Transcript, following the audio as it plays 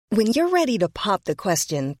When you're ready to pop the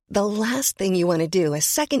question, the last thing you want to do is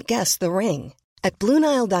second-guess the ring. At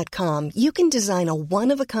BlueNile.com, you can design a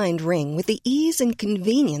one-of-a-kind ring with the ease and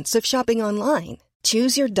convenience of shopping online.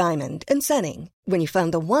 Choose your diamond and setting. When you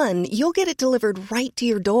find the one, you'll get it delivered right to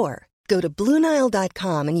your door. Go to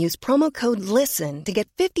BlueNile.com and use promo code LISTEN to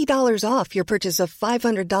get $50 off your purchase of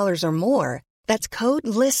 $500 or more. That's code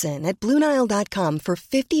LISTEN at BlueNile.com for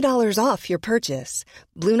 $50 off your purchase.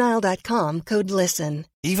 BlueNile.com, code LISTEN.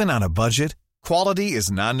 Even on a budget, quality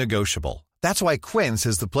is non-negotiable. That's why Quince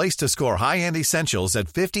is the place to score high-end essentials at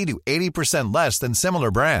 50 to 80% less than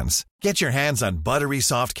similar brands. Get your hands on buttery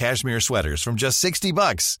soft cashmere sweaters from just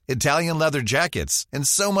 $60, Italian leather jackets, and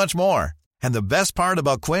so much more. And the best part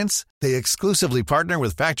about Quince, they exclusively partner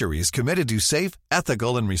with factories committed to safe,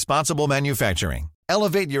 ethical, and responsible manufacturing.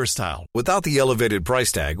 Elevate your style without the elevated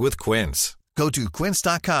price tag with Quince. Go to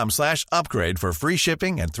quince.com/upgrade for free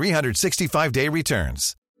shipping and 365-day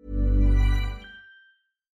returns.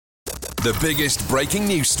 The biggest breaking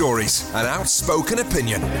news stories and outspoken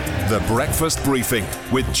opinion. The Breakfast Briefing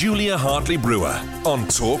with Julia Hartley-Brewer on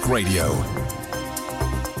Talk Radio.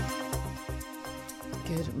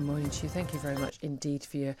 Good morning to you. Thank you very much indeed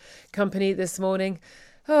for your company this morning.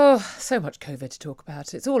 Oh, so much COVID to talk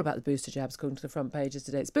about. It's all about the booster jabs, according to the front pages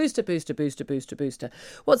today. It's booster, booster, booster, booster, booster.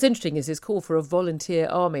 What's interesting is his call for a volunteer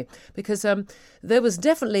army, because there was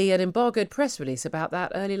definitely an embargoed press release about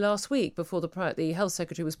that early last week before the Health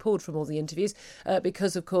Secretary was pulled from all the interviews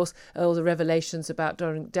because, of course, all the revelations about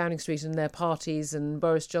Downing Street and their parties and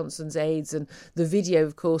Boris Johnson's aides, and the video,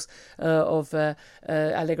 of course, of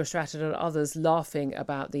Allegra Stratton and others laughing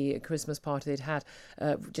about the Christmas party they'd had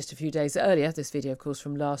just a few days earlier. This video, of course,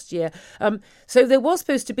 from last year. So there was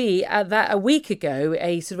supposed to be, a week ago,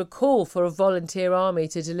 a sort of a call for a volunteer army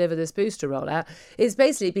to deliver this booster rollout. It's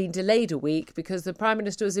basically been delayed a week because the Prime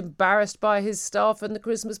Minister was embarrassed by his staff and the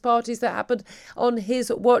Christmas parties that happened on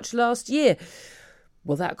his watch last year.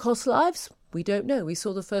 Will that cost lives? We don't know. We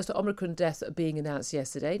saw the first Omicron death being announced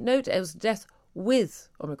yesterday. Note, it was death with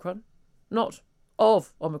Omicron, not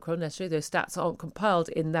of Omicron necessarily. Those stats aren't compiled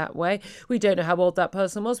in that way. We don't know how old that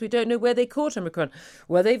person was. We don't know where they caught Omicron.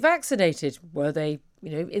 Were they vaccinated? Were they,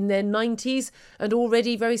 in their 90s and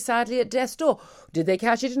already very sadly at death's door? Did they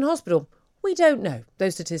catch it in hospital? We don't know.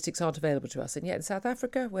 Those statistics aren't available to us. And yet in South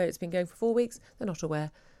Africa, where it's been going for 4 weeks, they're not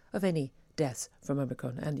aware of any deaths from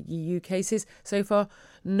Omicron. And EU cases so far,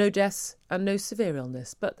 no deaths and no severe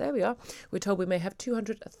illness. But there we are. We're told we may have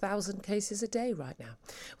 200,000 cases a day right now.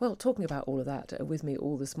 Well, talking about all of that, with me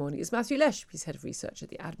all this morning is Matthew Lesh. He's head of research at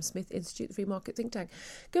the Adam Smith Institute, the free market think tank.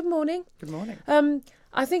 Good morning. Good morning.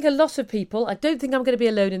 I think a lot of people, I don't think I'm going to be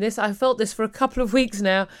alone in this. I've felt this for a couple of weeks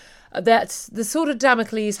now, that the sort of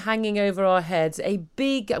Damocles hanging over our heads, a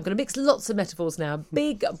big, I'm going to mix lots of metaphors now,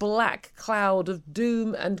 big black cloud of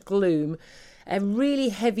doom and gloom, a really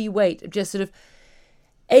heavy weight of just sort of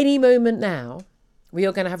any moment now, we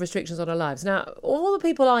are going to have restrictions on our lives. Now, all the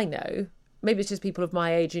people I know, maybe it's just people of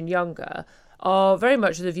my age and younger, are very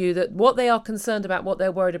much of the view that what they are concerned about, what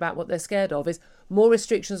they're worried about, what they're scared of is more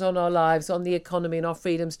restrictions on our lives, on the economy and our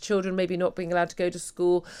freedoms, children maybe not being allowed to go to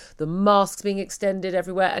school, the masks being extended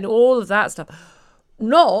everywhere and all of that stuff.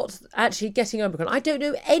 Not actually getting Omicron. I don't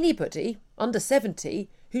know anybody under 70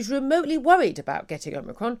 who's remotely worried about getting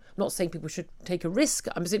Omicron. I'm not saying people should take a risk.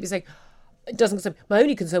 I'm simply saying it doesn't concern. My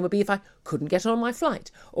only concern would be if I couldn't get on my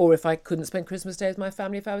flight or if I couldn't spend Christmas Day with my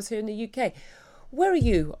family if I was here in the UK. Where are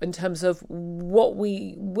you in terms of what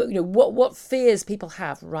fears people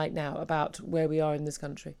have right now about where we are in this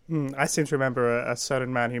country? I seem to remember a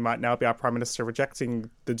certain man who might now be our Prime Minister rejecting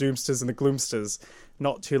the doomsters and the gloomsters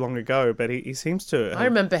not too long ago, but he seems to I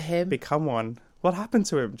remember him. Become one. What happened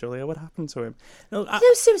to him, Julia? What happened to him? No,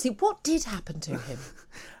 seriously, what did happen to him?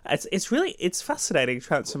 It's fascinating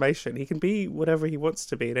transformation. He can be whatever he wants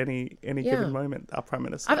to be at any given moment, our Prime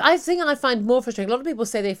Minister. I think I find more frustrating. A lot of people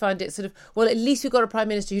say they find it sort of, well, at least we've got a Prime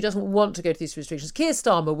Minister who doesn't want to go to these restrictions. Keir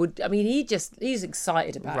Starmer he's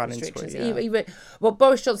excited about restrictions.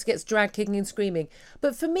 Boris Johnson gets dragged kicking and screaming.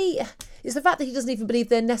 But for me, it's the fact that he doesn't even believe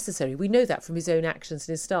they're necessary. We know that from his own actions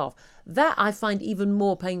and his staff. That I find even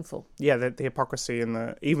more painful. Yeah, the hypocrisy and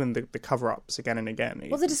the cover-ups again and again.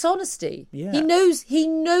 Well, the dishonesty. Yeah. He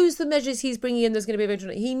knows the measures he's bringing in, there's going to be a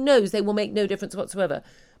very... He knows they will make no difference whatsoever.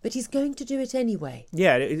 But he's going to do it anyway.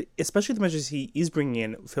 Yeah, especially the measures he is bringing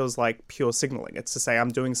in feels like pure signalling. It's to say, I'm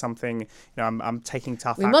doing something, I'm taking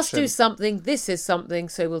tough action. We must do something, this is something,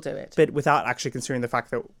 so we'll do it. But without actually considering the fact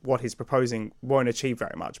that what he's proposing won't achieve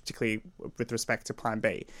very much, particularly with respect to Plan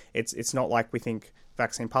B. It's not like we think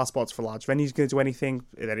vaccine passports for large venues going to do anything.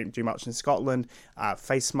 They didn't do much in Scotland.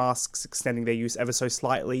 Face masks, extending their use ever so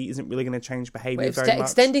slightly isn't really going to change behaviour very much.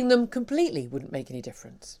 Extending them completely wouldn't make any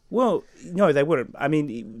difference. Well, no, they wouldn't. I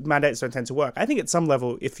mean, mandates don't tend to work. I think at some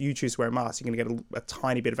level, if you choose to wear a mask, you're going to get a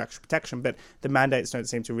tiny bit of extra protection, but the mandates don't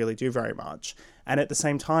seem to really do very much. And at the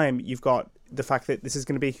same time, you've got the fact that this is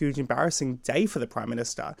going to be a huge embarrassing day for the Prime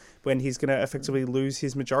Minister when he's going to effectively lose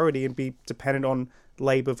his majority and be dependent on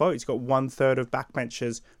Labour votes. You've got 1/3 of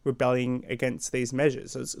backbenchers rebelling against these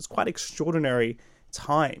measures. So it's quite extraordinary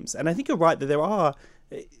times. And I think you're right that there are...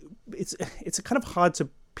 It's kind of hard to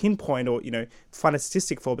pinpoint or, find a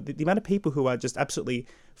statistic for, but the amount of people who are just absolutely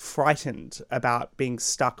frightened about being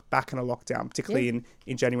stuck back in a lockdown, particularly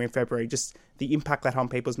in January and February, just the impact that on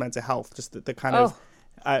people's mental health, just the kind of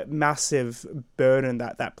massive burden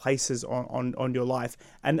that places on your life,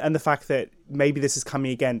 and the fact that maybe this is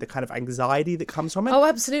coming again, the kind of anxiety that comes from it. Oh,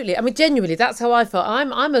 absolutely. I mean, genuinely, that's how I felt.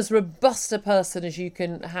 I'm as robust a person as you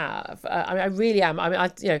can have. I really am. I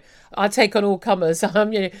mean, I take on all comers.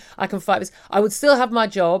 I can fight this. I would still have my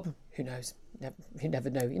job. Who knows? You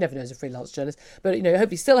never know. You never know as a freelance journalist. But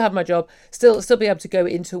hopefully, still have my job. Still be able to go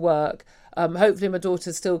into work. Hopefully, my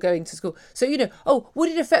daughter's still going to school. So would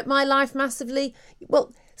it affect my life massively?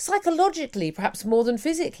 Well, psychologically, perhaps more than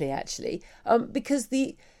physically, actually, because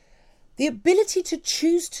the ability to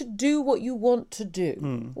choose to do what you want to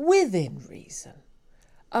do within reason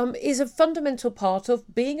is a fundamental part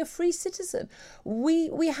of being a free citizen.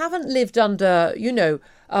 We haven't lived under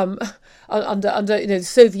under the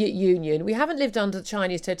Soviet Union. We haven't lived under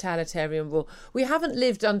Chinese totalitarian rule. We haven't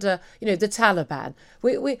lived under the Taliban.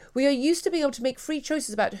 We are used to being able to make free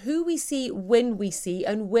choices about who we see, when we see,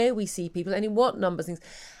 and where we see people, and in what numbers things.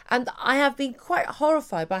 And I have been quite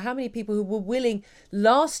horrified by how many people who were willing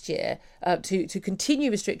last year to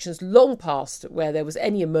continue restrictions long past where there was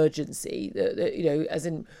any emergency. As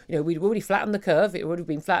in, we'd already flattened the curve. It would have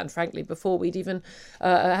been flattened, frankly, before we'd even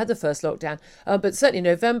had the first lockdown. But certainly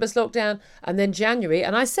November's lockdown and then January.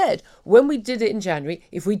 And I said, when we did it in January,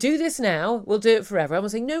 if we do this now, we'll do it forever. I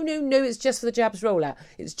was saying, no, it's just for the jabs rollout.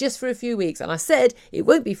 It's just for a few weeks. And I said, it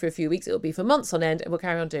won't be for a few weeks. It'll be for months on end, and we'll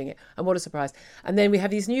carry on doing it. And what a surprise. And then we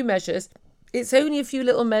have these new measures. It's only a few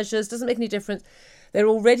little measures, doesn't make any difference. They've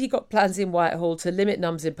already got plans in Whitehall to limit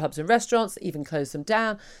numbers in pubs and restaurants, even close them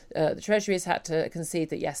down. The Treasury has had to concede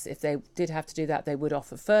that, yes, if they did have to do that, they would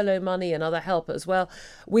offer furlough money and other help as well.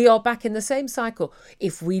 We are back in the same cycle.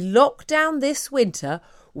 If we lock down this winter,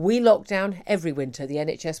 we lock down every winter. The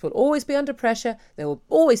NHS will always be under pressure. There will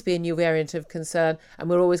always be a new variant of concern, and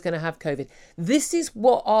we're always going to have COVID. This is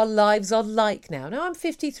what our lives are like now. Now, I'm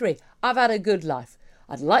 53. I've had a good life.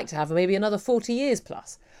 I'd like to have maybe another 40 years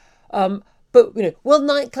plus. But, will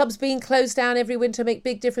nightclubs being closed down every winter make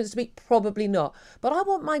big difference to me? Probably not. But I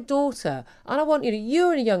want my daughter, and I want,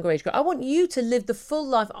 you're in a younger age group, I want you to live the full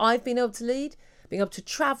life I've been able to lead, being able to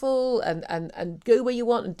travel and go where you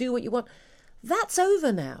want and do what you want. That's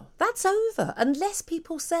over now. That's over. Unless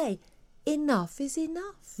people say, enough is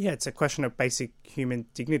enough. Yeah, it's a question of basic human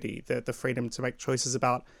dignity, the freedom to make choices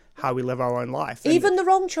about how we live our own life. Even the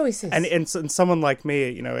wrong choices. And someone like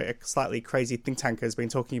me, a slightly crazy think tanker, has been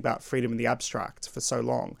talking about freedom in the abstract for so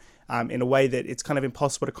long, in a way that it's kind of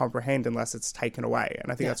impossible to comprehend unless it's taken away.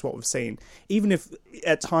 And I think that's what we've seen, even if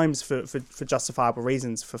at times for justifiable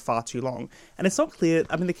reasons for far too long. And it's not clear.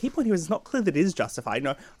 I mean, the key point here is it's not clear that it is justified.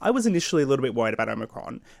 I was initially a little bit worried about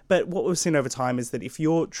Omicron, but what we've seen over time is that if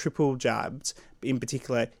you're triple jabbed in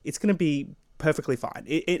particular, it's going to be perfectly fine.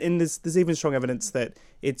 And there's even strong evidence that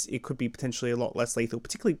it could be potentially a lot less lethal,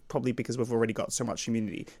 particularly probably because we've already got so much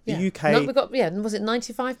immunity. The UK... was it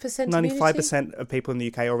 95% 95% of people in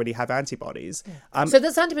the UK already have antibodies. Yeah. So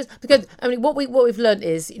that's antibodies, because what we've learned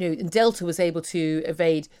is, Delta was able to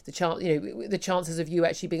evade the chances of you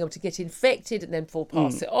actually being able to get infected and then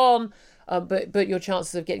pass it on. But your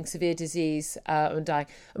chances of getting severe disease and dying.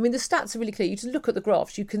 I mean, the stats are really clear. You just look at the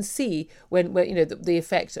graphs. You can see when the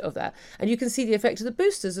effect of that, and you can see the effect of the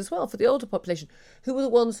boosters as well for the older population, who were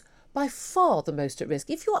the ones by far the most at risk.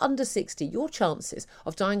 If you're under 60, your chances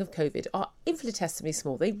of dying of COVID are infinitesimally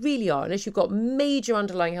small. They really are, unless you've got major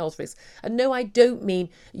underlying health risks. And no, I don't mean,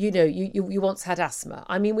 you once had asthma.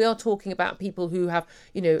 I mean, we are talking about people who have,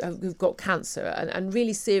 who've got cancer and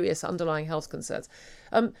really serious underlying health concerns.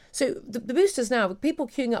 So the boosters now, people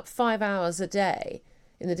queuing up 5 hours a day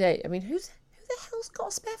in the day. I mean, who the hell's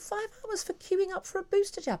got to spare 5 hours for queuing up for a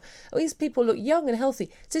booster jab? These people look young and healthy.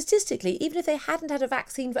 Statistically, even if they hadn't had a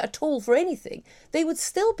vaccine at all for anything, they would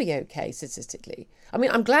still be okay statistically. I mean,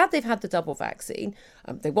 I'm glad they've had the double vaccine.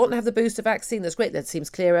 They want to have the booster vaccine. That's great. That seems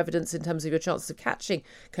clear evidence in terms of your chances of catching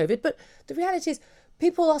COVID. But the reality is,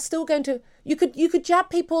 people are still going to... You could jab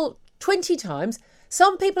people 20 times.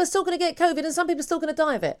 Some people are still going to get COVID and some people are still going to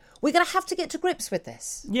die of it. We're going to have to get to grips with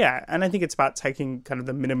this. Yeah, and I think it's about taking kind of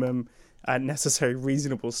the minimum necessary,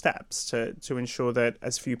 reasonable steps to ensure that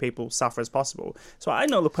as few people suffer as possible. So I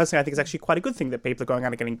know, personally, I think it's actually quite a good thing that people are going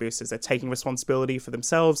out and getting boosters. They're taking responsibility for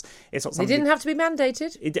themselves. It's not something... They didn't have to be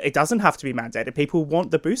mandated. It doesn't have to be mandated. People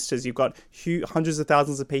want the boosters. You've got hundreds of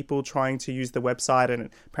thousands of people trying to use the website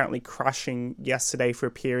and apparently crashing yesterday for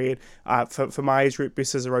a period. For my age group,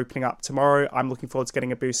 boosters are opening up tomorrow. I'm looking forward to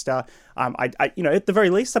getting a booster. I at the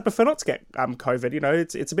very least, I prefer not to get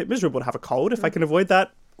COVID. It's a bit miserable to have a cold. If I can avoid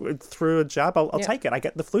that through a jab, I'll take it. I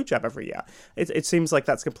get the flu jab every year. It seems like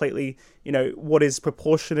that's completely, what is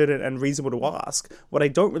proportionate and reasonable to ask. What I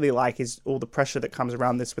don't really like is all the pressure that comes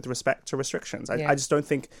around this with respect to restrictions. I just don't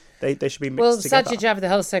think they should be mixed together. Sajid Javid, the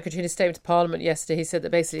Health Secretary, in a statement to Parliament yesterday, he said that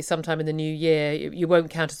basically sometime in the new year, you won't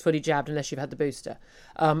count as fully jabbed unless you've had the booster.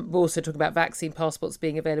 We're also talking about vaccine passports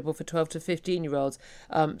being available for 12 to 15-year-olds.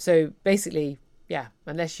 So basically,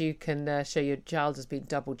 unless you can show your child has been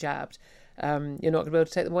double jabbed, you're not going to be able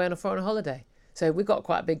to take them away on a foreign holiday. So we've got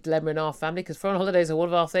quite a big dilemma in our family because foreign holidays are one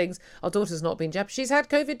of our things. Our daughter's not been jabbed. She's had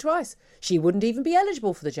COVID twice. She wouldn't even be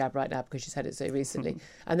eligible for the jab right now because she's had it so recently.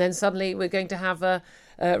 And then suddenly we're going to have a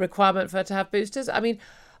requirement for her to have boosters. I mean,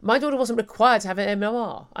 my daughter wasn't required to have an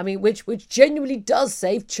MMR. I mean, which genuinely does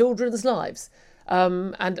save children's lives.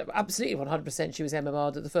 And absolutely 100% she was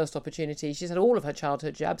MMR'd at the first opportunity. She's had all of her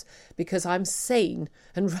childhood jabs because I'm sane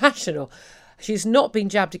and rational. She's not been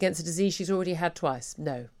jabbed against a disease she's already had twice.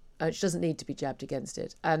 No, she doesn't need to be jabbed against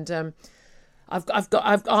it. And I and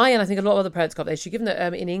I think a lot of other parents got the issue, given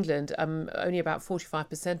that in England only about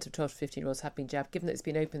 45% of 12 to 15-year-olds have been jabbed, given that it's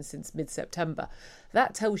been open since mid-September.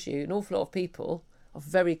 That tells you an awful lot of people are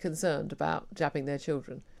very concerned about jabbing their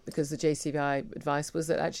children because the JCVI advice was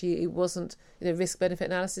that actually it wasn't, risk-benefit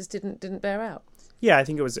analysis didn't bear out. Yeah, I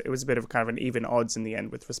think it was a bit of kind of an even odds in the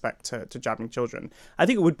end with respect to jabbing children. I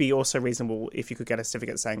think it would be also reasonable if you could get a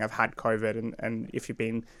certificate saying I've had COVID and if you've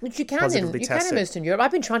been Which you can positively in tested. Eastern Europe.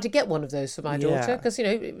 I've been trying to get one of those for my daughter because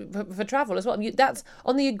for travel as well. That's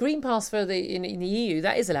on the green pass for in the EU.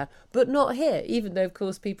 That is allowed, but not here. Even though of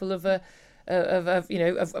course people have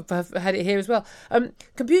had it here as well.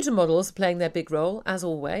 Computer models are playing their big role, as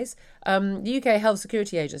always. The UK Health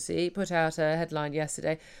Security Agency put out a headline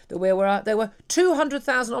yesterday that there were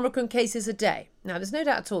 200,000 Omicron cases a day. Now, there's no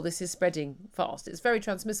doubt at all this is spreading fast. It's very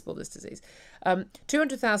transmissible, this disease.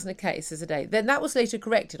 200,000 cases a day. Then that was later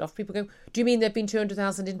corrected after people go, do you mean there have been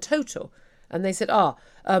 200,000 in total? And they said, no,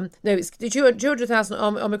 it's 200,000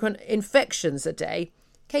 Omicron infections a day.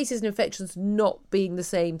 Cases and infections not being the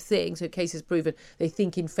same thing. So cases proven, they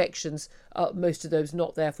think infections, most of those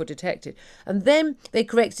not therefore detected. And then they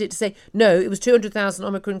corrected it to say, no, it was 200,000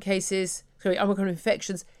 Omicron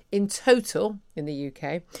infections in total in the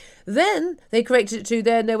UK. Then they corrected it to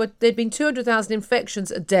there'd been 200,000 infections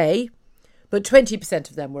a day, but 20%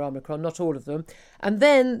 of them were Omicron, not all of them. And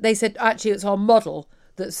then they said, actually, it's our model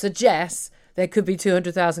that suggests there could be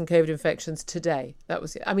 200,000 COVID infections today. That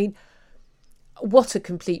was it. I mean, what a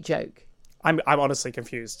complete joke. I'm honestly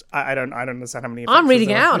confused. I don't understand how many. I'm reading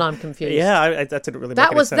it out and I'm confused. Yeah, that didn't really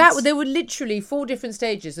make any sense. There were literally 4 different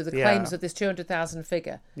stages of the claims of this 200,000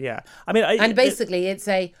 figure. Yeah. I mean, basically it's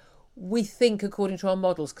we think according to our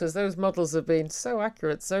models, because those models have been so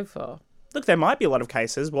accurate so far. Look, there might be a lot of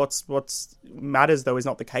cases. What matters, though, is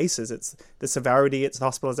not the cases. It's the severity, it's the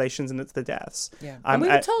hospitalizations, and it's the deaths. Yeah. And we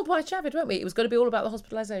were told by Javid, weren't we? It was going to be all about the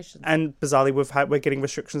hospitalizations. And bizarrely, we're getting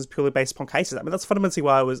restrictions purely based upon cases. I mean, that's fundamentally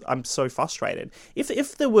why I'm so frustrated.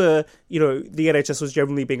 If there were, the NHS was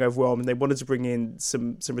generally being overwhelmed and they wanted to bring in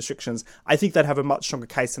some restrictions, I think they'd have a much stronger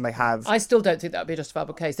case than they have. I still don't think that would be a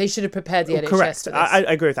justifiable case. They should have prepared the NHS Correct. for this. I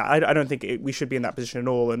agree with that. I don't think we should be in that position at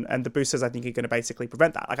all. And the boosters, I think, are going to basically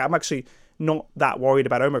prevent that. Like, I'm actually not that worried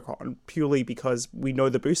about Omicron purely because we know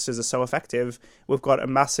the boosters are so effective. We've got a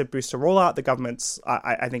massive booster rollout. The government's,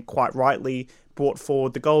 I think, quite rightly brought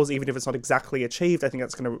forward the goals, even if it's not exactly achieved. I think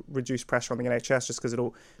that's going to reduce pressure on the NHS just because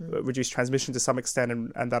it'll reduce transmission to some extent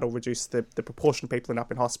and that'll reduce the proportion of people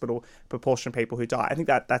up in hospital, proportion of people who die. I think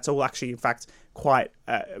that's all actually, in fact, quite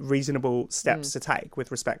reasonable steps to take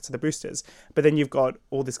with respect to the boosters. But then you've got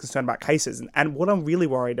all this concern about cases. And what I'm really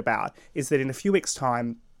worried about is that in a few weeks'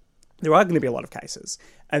 time, there are going to be a lot of cases.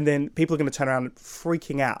 And then people are going to turn around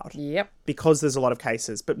freaking out because there's a lot of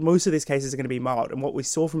cases. But most of these cases are going to be mild. And what we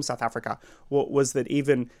saw from South Africa was that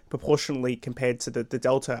even proportionally compared to the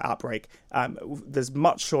Delta outbreak, there's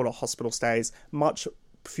much shorter hospital stays, much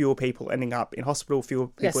fewer people ending up in hospital, fewer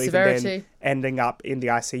people severity. Ending up in the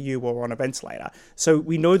ICU or on a ventilator. So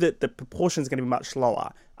we know that the proportion is going to be much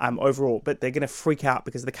lower overall, but they're going to freak out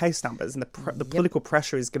because of the case numbers, and the political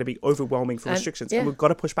pressure is going to be overwhelming for restrictions, and we've got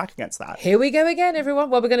to push back against that. Here we go again, everyone.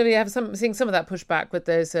 Well, we're going to be seeing some of that pushback with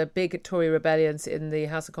those big Tory rebellions in the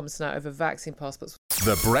House of Commons tonight over vaccine passports.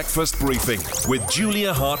 The Breakfast Briefing with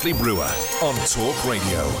Julia Hartley-Brewer on Talk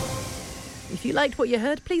Radio. If you liked what you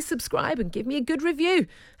heard, please subscribe and give me a good review.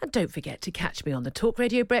 And don't forget to catch me on the Talk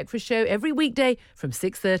Radio Breakfast Show every weekday from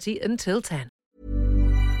 6:30 until 10.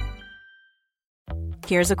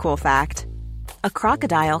 Here's a cool fact. A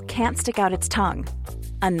crocodile can't stick out its tongue.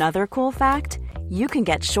 Another cool fact, you can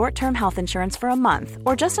get short-term health insurance for a month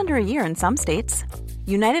or just under a year in some states.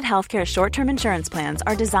 United Healthcare short-term insurance plans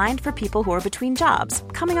are designed for people who are between jobs,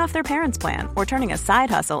 coming off their parents' plan, or turning a side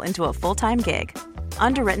hustle into a full-time gig.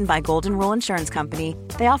 Underwritten by Golden Rule Insurance Company,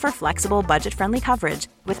 they offer flexible, budget-friendly coverage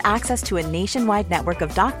with access to a nationwide network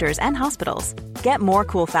of doctors and hospitals. Get more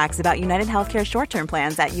cool facts about United Healthcare short-term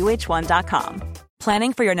plans at uh1.com.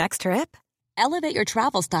 Planning for your next trip? Elevate your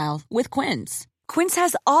travel style with Quince. Quince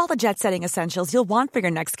has all the jet-setting essentials you'll want for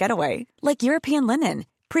your next getaway, like European linen,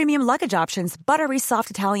 premium luggage options, buttery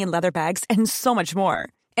soft Italian leather bags, and so much more.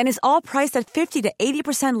 And is all priced at 50 to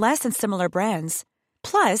 80% less than similar brands.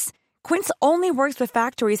 Plus, Quince only works with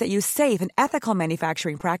factories that use safe and ethical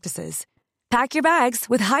manufacturing practices. Pack your bags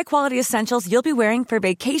with high-quality essentials you'll be wearing for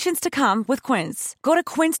vacations to come with Quince. Go to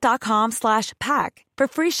quince.com/pack for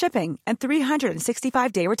free shipping and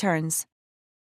 365-day returns.